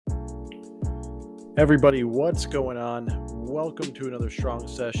Everybody, what's going on? Welcome to another strong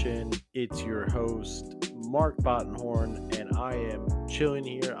session. It's your host, Mark Bottenhorn, and I am chilling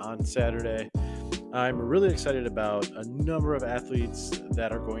here on Saturday. I'm really excited about a number of athletes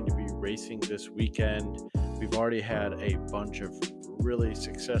that are going to be racing this weekend. We've already had a bunch of really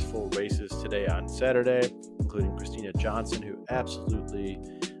successful races today on Saturday, including Christina Johnson, who absolutely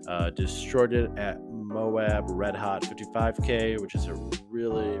destroyed it at Moab Red Hot 55K, which is a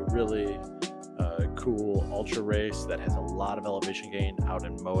really cool ultra race that has a lot of elevation gain out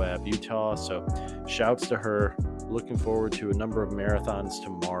in Moab, Utah. So shouts to her. Looking forward to a number of marathons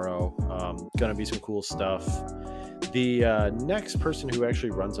tomorrow. Gonna be some cool stuff. The next person who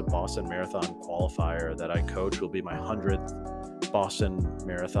actually runs a Boston Marathon qualifier that I coach will be my 100th Boston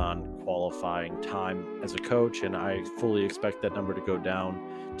Marathon qualifying time as a coach, and I fully expect that number to go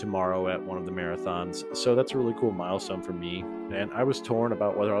down tomorrow at one of the marathons. So that's a really cool milestone for me, and I was torn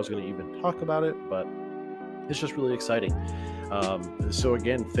about whether I was going to even talk about it, but it's just really exciting. So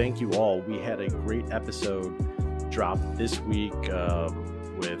again, thank you all. We had a great episode drop this week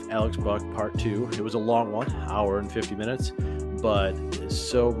with Alex Buck part 2. It was a long one, hour and 50 minutes, but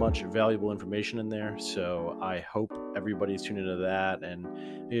so much valuable information in there. So I hope everybody's tuned into that, and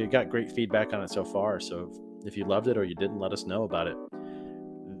you got great feedback on it so far. So if you loved it or you didn't, let us know about it.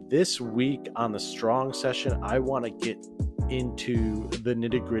 This week on the strong session, I want to get into the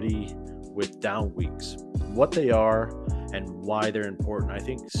nitty-gritty with down weeks, what they are and why they're important. I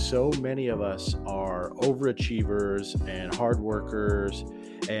think so many of us are overachievers and hard workers,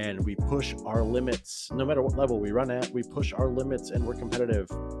 and we push our limits. No matter what level we run at, we push our limits and we're competitive,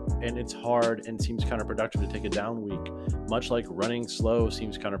 and it's hard and seems counterproductive to take a down week, much like running slow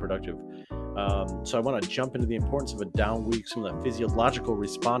seems counterproductive. So I want to jump into the importance of a down week, some of the physiological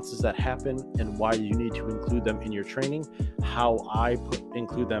responses that happen, and why you need to include them in your training, how I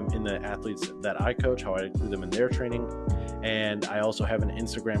include them in the athletes that I coach, how I include them in their training. And I also have an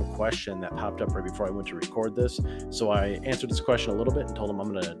Instagram question that popped up right before I went to record this. So I answered this question a little bit and told them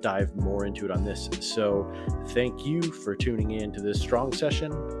I'm going to dive more into it on this. So thank you for tuning in to this strong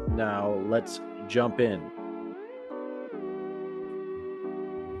session. Now let's jump in.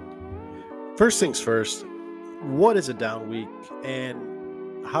 First things first, what is a down week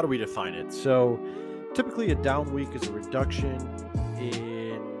and how do we define it? So typically a down week is a reduction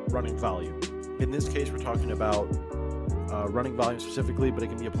in running volume. In this case, we're talking about running volume specifically, but it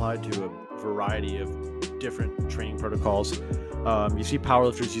can be applied to a variety of different training protocols. You see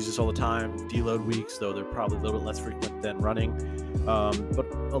powerlifters use this all the time, deload weeks, though they're probably a little bit less frequent than running.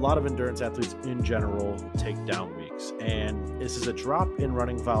 But a lot of endurance athletes in general take down weeks. And this is a drop in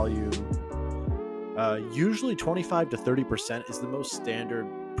running volume. Usually 25 to 30% is the most standard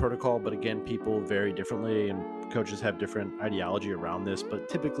protocol, but again, people vary differently and coaches have different ideology around this. But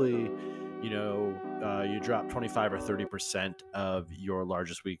typically, you drop 25 or 30% of your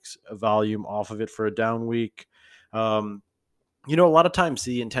largest week's volume off of it for a down week. A lot of times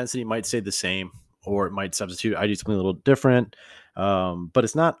the intensity might stay the same or it might substitute. I do something a little different, but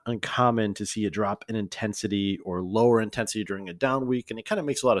it's not uncommon to see a drop in intensity or lower intensity during a down week. And it kind of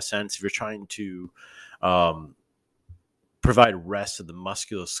makes a lot of sense if you're trying to provide rest to the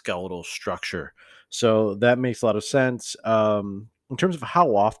musculoskeletal structure. So that makes a lot of sense. In terms of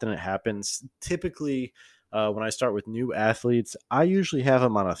how often it happens, typically when I start with new athletes, I usually have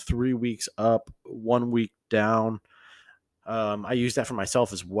them on a 3 weeks up, 1 week down. I use that for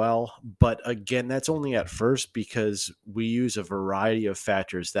myself as well. But again, that's only at first because we use a variety of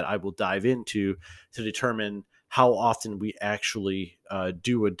factors that I will dive into to determine how often we actually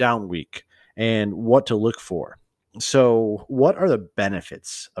do a down week and what to look for. So what are the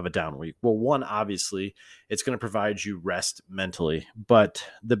benefits of a down week? Well, one, obviously, it's going to provide you rest mentally. But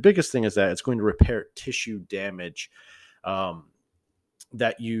the biggest thing is that it's going to repair tissue damage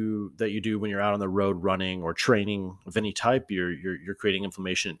that you do when you're out on the road running or training of any type. You're creating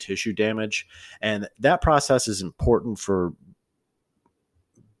inflammation and tissue damage. And that process is important for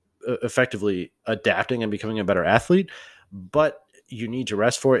effectively adapting and becoming a better athlete. But you need to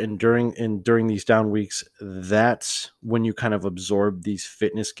rest for it. And during these down weeks, that's when you kind of absorb these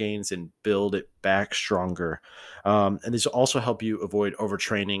fitness gains and build it back stronger. And this will also help you avoid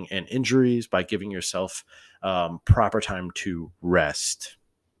overtraining and injuries by giving yourself proper time to rest.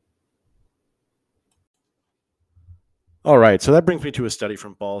 All right, so that brings me to a study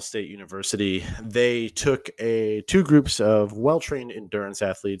from Ball State University. They took two groups of well-trained endurance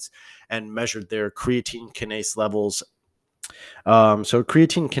athletes and measured their creatine kinase levels. So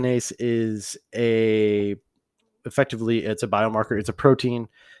creatine kinase is effectively it's a biomarker. It's a protein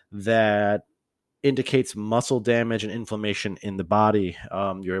that indicates muscle damage and inflammation in the body.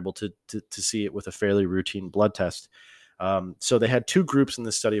 You're able to see it with a fairly routine blood test. So they had two groups in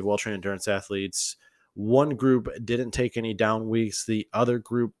this study of well-trained endurance athletes. One group didn't take any down weeks. The other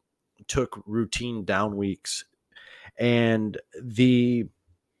group took routine down weeks. And the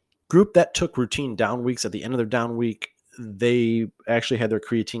group that took routine down weeks, at the end of their down week, they actually had their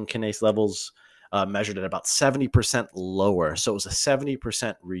creatine kinase levels measured at about 70% lower. So it was a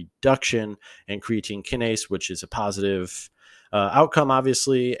 70% reduction in creatine kinase, which is a positive outcome,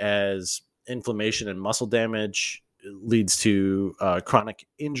 obviously, as inflammation and muscle damage leads to chronic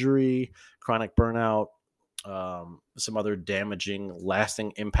injury, chronic burnout, some other damaging,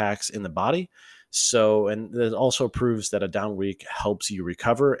 lasting impacts in the body. So, and it also proves that a down week helps you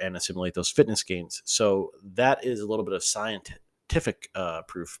recover and assimilate those fitness gains. So that is a little bit of scientific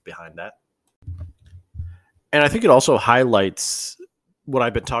proof behind that. And I think it also highlights what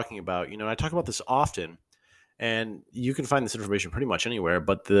I've been talking about. You know, I talk about this often, and you can find this information pretty much anywhere.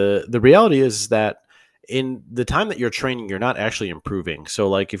 But the reality is that in the time that you're training, you're not actually improving. So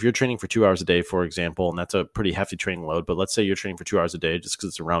like if you're training for 2 hours a day, for example, and that's a pretty hefty training load, but let's say you're training for 2 hours a day just because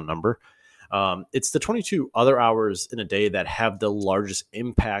it's a round number. It's the 22 other hours in a day that have the largest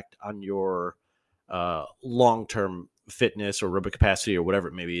impact on your long-term fitness or aerobic capacity or whatever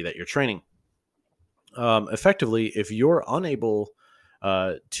it may be that you're training. Effectively, if you're unable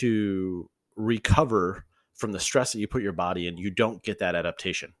to recover from the stress that you put your body in, you don't get that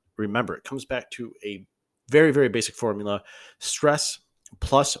adaptation. Remember, it comes back to a very, very basic formula. Stress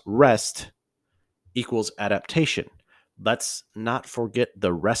plus rest equals adaptation. Let's not forget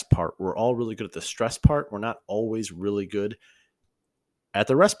the rest part. We're all really good at the stress part. We're not always really good at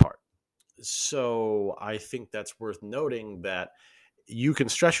the rest part. So I think that's worth noting that you can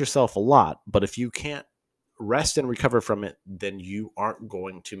stress yourself a lot, but if you can't rest and recover from it, then you aren't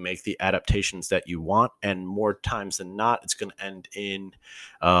going to make the adaptations that you want. And more times than not, it's going to end in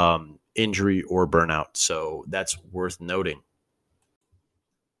injury or burnout. So that's worth noting.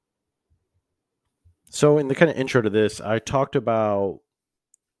 So in the kind of intro to this, I talked about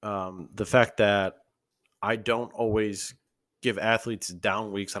the fact that I don't always give athletes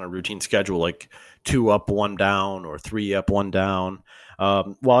down weeks on a routine schedule, like 2 up, 1 down, or 3 up, 1 down.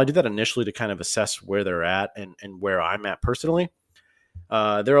 While I did that initially to kind of assess where they're at and where I'm at personally,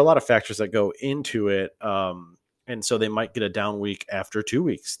 there are a lot of factors that go into it. And so they might get a down week after 2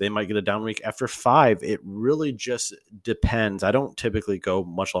 weeks. They might get a down week after 5. It really just depends. I don't typically go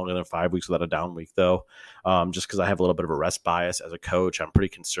much longer than 5 weeks without a down week, though, just because I have a little bit of a rest bias as a coach. I'm pretty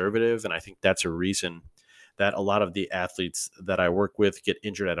conservative, and I think that's a reason that a lot of the athletes that I work with get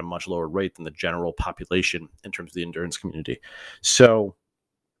injured at a much lower rate than the general population in terms of the endurance community. So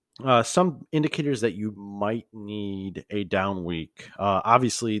some indicators that you might need a down week.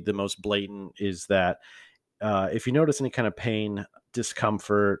 Obviously, the most blatant is that if you notice any kind of pain,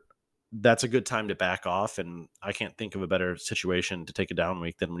 discomfort, that's a good time to back off. And I can't think of a better situation to take a down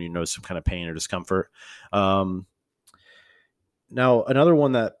week than when you notice some kind of pain or discomfort. Now, another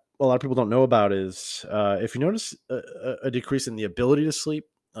one that a lot of people don't know about is if you notice a decrease in the ability to sleep,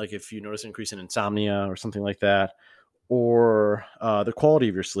 like if you notice an increase in insomnia or something like that, or the quality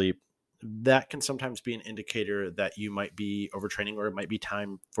of your sleep, that can sometimes be an indicator that you might be overtraining or it might be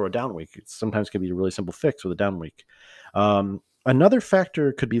time for a down week. It sometimes can be a really simple fix with a down week. Another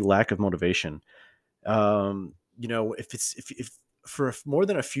factor could be lack of motivation. If for more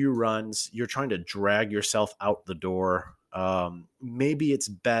than a few runs, you're trying to drag yourself out the door, maybe it's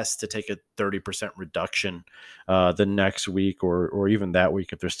best to take a 30% reduction the next week or even that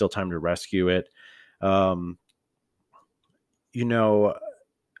week if there's still time to rescue it. The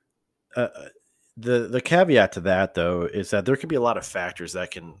caveat to that, though, is that there can be a lot of factors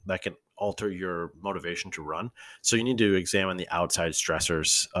that can alter your motivation to run. So you need to examine the outside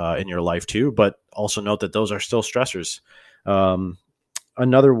stressors in your life too, but also note that those are still stressors.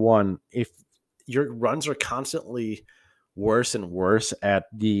 Another one, if your runs are constantly worse and worse at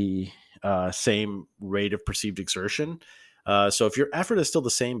the same rate of perceived exertion. So if your effort is still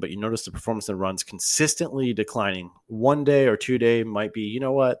the same, but you notice the performance in runs consistently declining, 1 day or 2 day might be,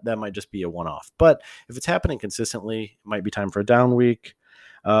 that might just be a one-off. But if it's happening consistently, it might be time for a down week.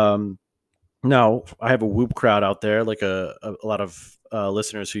 Now, I have a Whoop crowd out there, like a lot of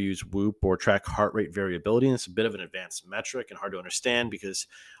listeners who use Whoop or track heart rate variability. And it's a bit of an advanced metric and hard to understand because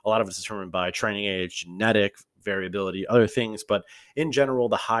a lot of it's determined by training age, genetic variability, other things. But in general,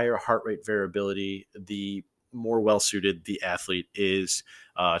 the higher heart rate variability, the more well-suited the athlete is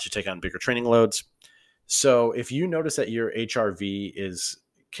to take on bigger training loads. So if you notice that your HRV is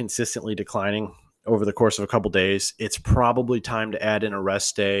consistently declining over the course of a couple days, it's probably time to add in a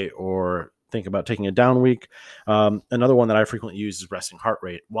rest day or think about taking a down week. Another one that I frequently use is resting heart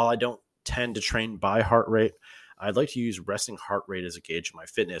rate. While I don't tend to train by heart rate, I'd like to use resting heart rate as a gauge of my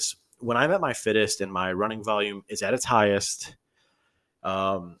fitness. When I'm at my fittest and my running volume is at its highest,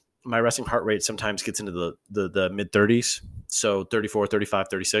 my resting heart rate sometimes gets into the mid 30s. So 34, 35,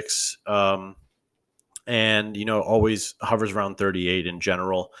 36. And, always hovers around 38 in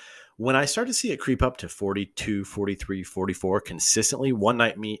general. When I start to see it creep up to 42, 43, 44 consistently, one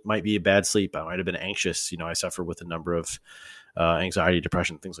night might be a bad sleep. I might have been anxious. I suffer with a number of anxiety,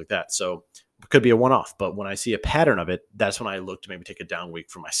 depression, things like that. So it could be a one-off. But when I see a pattern of it, that's when I look to maybe take a down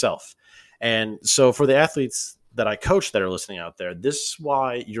week for myself. And so for the athletes that I coach that are listening out there, this is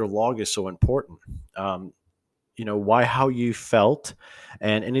why your log is so important. Why, how you felt,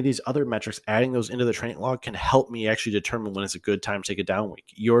 and any of these other metrics, adding those into the training log can help me actually determine when it's a good time to take a down week.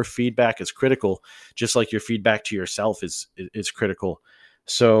 Your feedback is critical, just like your feedback to yourself is critical.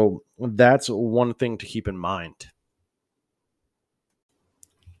 So that's one thing to keep in mind.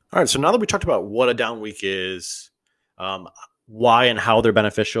 All right. So now that we talked about what a down week is, why and how they're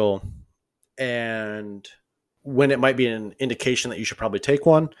beneficial, and when it might be an indication that you should probably take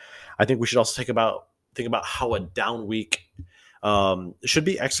one, I think we should also think about how a down week should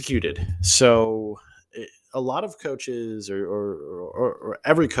be executed. So a lot of coaches or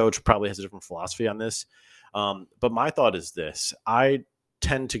every coach probably has a different philosophy on this. But my thought is this: I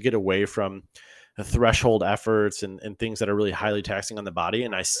tend to get away from the threshold efforts and things that are really highly taxing on the body.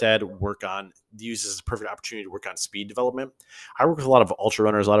 And I said, use this as a perfect opportunity to work on speed development. I work with a lot of ultra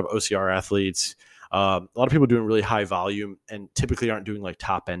runners, a lot of OCR athletes, a lot of people doing really high volume and typically aren't doing like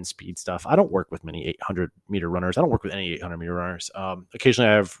top end speed stuff. I don't work with many 800-meter runners. I don't work with any 800-meter runners. Occasionally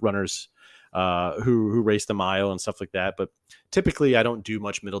I have runners who race the mile and stuff like that, but typically I don't do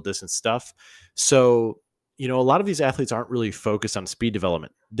much middle distance stuff. So, a lot of these athletes aren't really focused on speed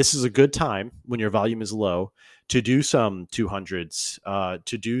development. This is a good time when your volume is low to do some 200s,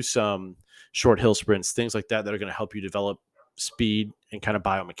 to do some short hill sprints, things like that are going to help you develop speed and kind of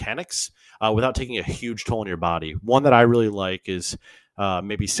biomechanics without taking a huge toll on your body. One that I really like is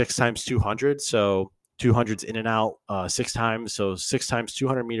maybe 6 times 200. So 200s in and out 6 times. So 6 times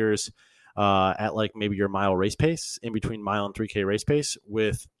 200 meters at like maybe your mile race pace, in between mile and 3K race pace,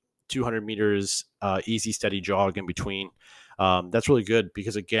 with 200 meters easy, steady jog in between. That's really good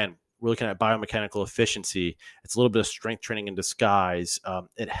because, again, we're looking at biomechanical efficiency. It's a little bit of strength training in disguise.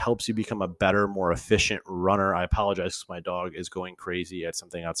 It helps you become a better, more efficient runner. I apologize because my dog is going crazy at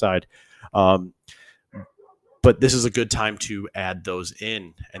something outside. But this is a good time to add those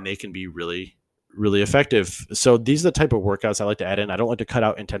in, and they can be really, really effective. So these are the type of workouts I like to add in. I don't like to cut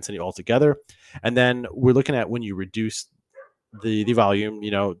out intensity altogether. And then we're looking at when you reduce the volume,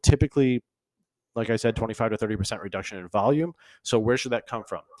 typically, like I said, 25 to 30% reduction in volume. So where should that come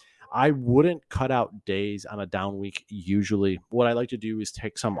from? I wouldn't cut out days on a down week. Usually what I like to do is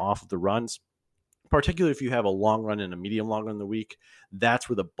take some off of the runs, particularly if you have a long run and a medium long run in the week. That's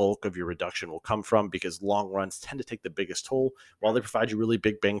where the bulk of your reduction will come from, because long runs tend to take the biggest toll while they provide you really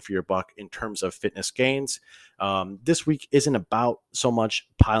big bang for your buck in terms of fitness gains. This week isn't about so much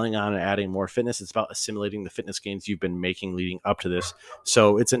piling on and adding more fitness. It's about assimilating the fitness gains you've been making leading up to this.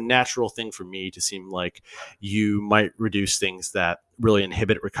 So it's a natural thing for me to seem like you might reduce things that really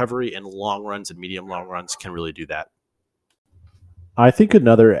inhibit recovery, and long runs and medium long runs can really do that. I think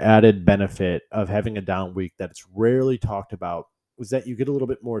another added benefit of having a down week that's rarely talked about was that you get a little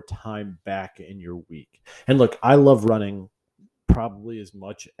bit more time back in your week. And look, I love running probably as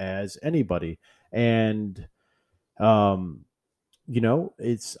much as anybody. And, I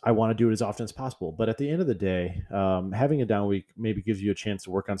want to do it as often as possible. But at the end of the day, having a down week maybe gives you a chance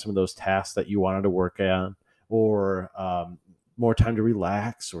to work on some of those tasks that you wanted to work on, or more time to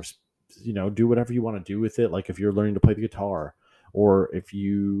relax, or, do whatever you want to do with it. Like if you're learning to play the guitar, or if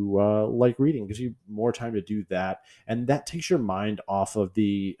you like reading, gives you more time to do that. And that takes your mind off of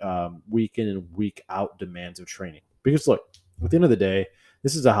the week in and week out demands of training. Because look, at the end of the day,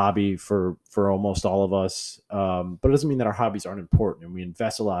 this is a hobby for almost all of us, but it doesn't mean that our hobbies aren't important, and we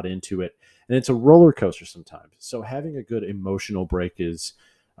invest a lot into it. And it's a roller coaster sometimes. So having a good emotional break is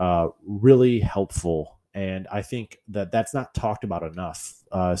really helpful. And I think that that's not talked about enough.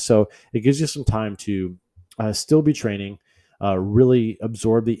 So it gives you some time to still be training, really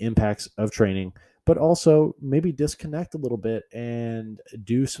absorb the impacts of training, but also maybe disconnect a little bit and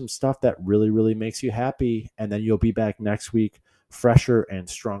do some stuff that really, really makes you happy. And then you'll be back next week fresher and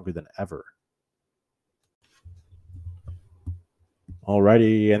stronger than ever.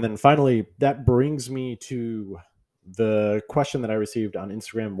 Alrighty. And then finally, that brings me to the question that I received on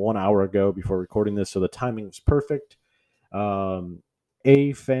Instagram 1 hour ago before recording this. So the timing is perfect.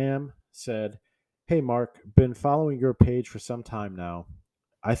 AFAM said, "Hey Mark, been following your page for some time now.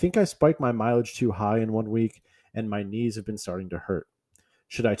 I think I spiked my mileage too high in 1 week and my knees have been starting to hurt.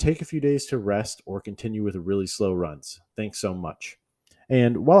 Should I take a few days to rest or continue with really slow runs? Thanks so much."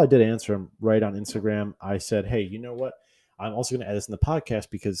 And while I did answer him right on Instagram, I said, "Hey, you know what? I'm also going to add this in the podcast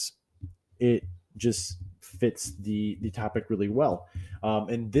because it just fits the topic really well.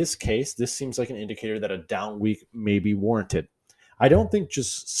 In this case, this seems like an indicator that a down week may be warranted. I don't think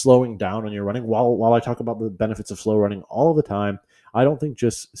just slowing down on your running, while I talk about the benefits of slow running all the time, I don't think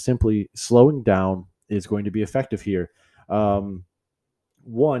just simply slowing down is going to be effective here. Um,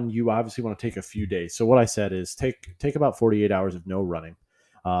 One, you obviously want to take a few days. So what I said is take about 48 hours of no running,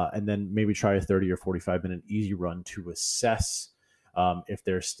 and then maybe try a 30 or 45-minute easy run to assess if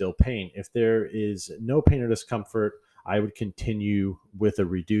there's still pain. If there is no pain or discomfort, I would continue with a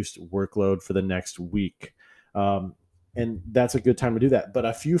reduced workload for the next week. And that's a good time to do that. But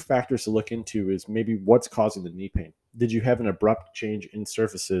a few factors to look into is maybe what's causing the knee pain. Did you have an abrupt change in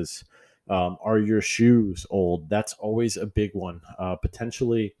surfaces? Are your shoes old? That's always a big one.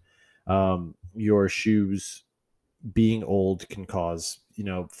 Potentially, your shoes being old can cause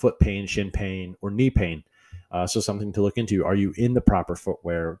foot pain, shin pain, or knee pain. So something to look into. Are you in the proper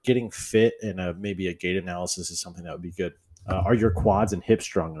footwear? Getting fit and maybe a gait analysis is something that would be good. Are your quads and hips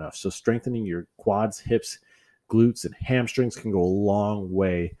strong enough? So strengthening your quads, hips, glutes, and hamstrings can go a long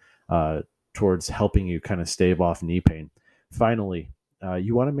way towards helping you kind of stave off knee pain. Finally,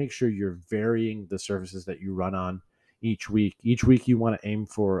 you want to make sure you're varying the surfaces that you run on each week. Each week, you want to aim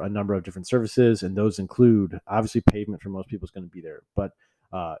for a number of different surfaces, and those include obviously pavement for most people is going to be there, but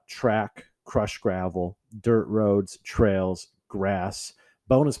track, crushed gravel, dirt roads, trails, grass.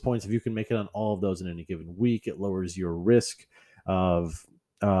 Bonus points if you can make it on all of those in any given week. It lowers your risk of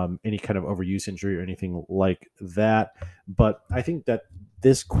any kind of overuse injury or anything like that. But I think that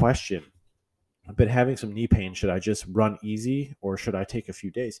this question, I've been having some knee pain. Should I just run easy or should I take a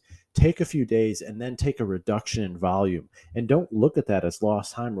few days? Take a few days and then take a reduction in volume. And don't look at that as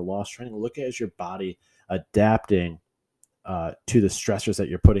lost time or lost training. Look at it as your body adapting to the stressors that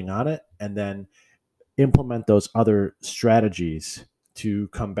you're putting on it, and then implement those other strategies to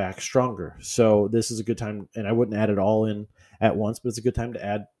come back stronger. So this is a good time, and I wouldn't add it all in at once, but it's a good time to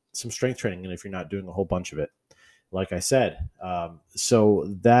add some strength training. And if you're not doing a whole bunch of it, like I said.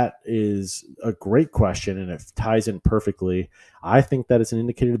 So that is a great question, and it ties in perfectly. I think that it's an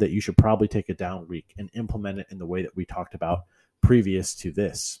indicator that you should probably take a down week and implement it in the way that we talked about previous to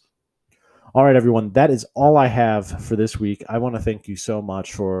this. All right, everyone, that is all I have for this week. I want to thank you so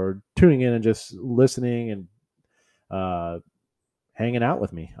much for tuning in and just listening and hanging out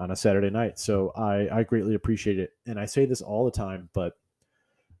with me on a Saturday night. So I greatly appreciate it. And I say this all the time, but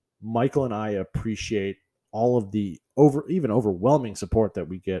Michael and I appreciate all of the even overwhelming support that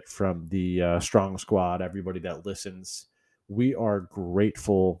we get from the Strong Squad, everybody that listens. We are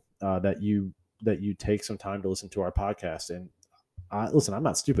grateful that you take some time to listen to our podcast. And listen, I'm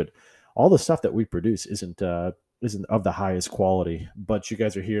not stupid. All the stuff that we produce isn't of the highest quality, but you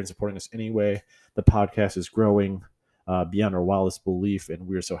guys are here and supporting us anyway. The podcast is growing beyond our wildest belief, and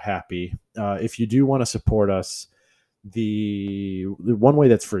we're so happy. If you do want to support us, the one way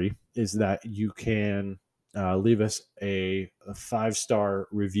that's free is that you can leave us a 5-star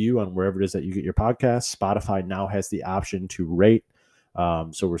review on wherever it is that you get your podcast. Spotify now has the option to rate.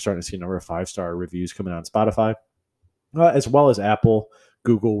 So we're starting to see a number of 5-star reviews coming on Spotify, as well as Apple,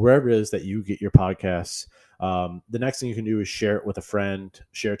 Google, wherever it is that you get your podcasts. The next thing you can do is share it with a friend,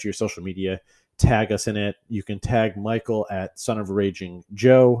 share it to your social media, tag us in it. You can tag Michael at Son of Raging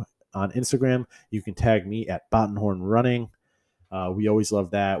Joe on Instagram. You can tag me at Bottenhorn Running. We always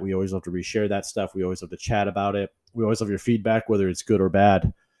love that. We always love to reshare that stuff. We always love to chat about it. We always love your feedback, whether it's good or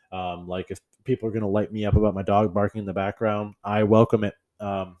bad. Like if people are going to light me up about my dog barking in the background, I welcome it.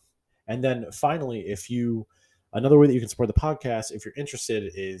 And then finally, another way that you can support the podcast, if you're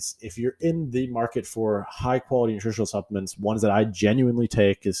interested, is if you're in the market for high quality nutritional supplements, ones that I genuinely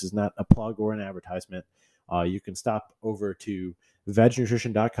take. This is not a plug or an advertisement. You can stop over to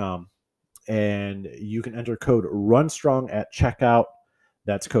vegnutrition.com and you can enter code RUNSTRONG at checkout.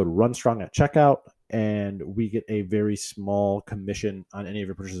 That's code RUNSTRONG at checkout, and we get a very small commission on any of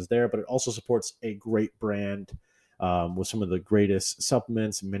your purchases there. But it also supports a great brand with some of the greatest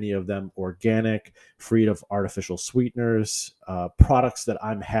supplements, many of them organic, free of artificial sweeteners, products that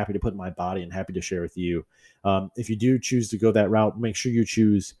I'm happy to put in my body and happy to share with you. If you do choose to go that route, make sure you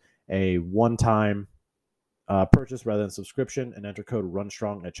choose a one-time purchase rather than subscription and enter code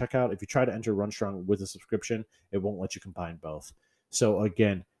RUNSTRONG at checkout. If you try to enter RUNSTRONG with a subscription, it won't let you combine both. So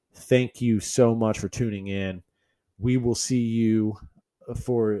again, thank you so much for tuning in. We will see you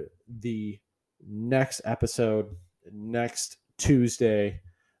for the next episode next Tuesday.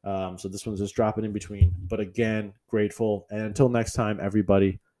 So this one's just dropping in between. But again, grateful. And until next time,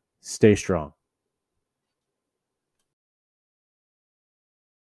 everybody, stay strong.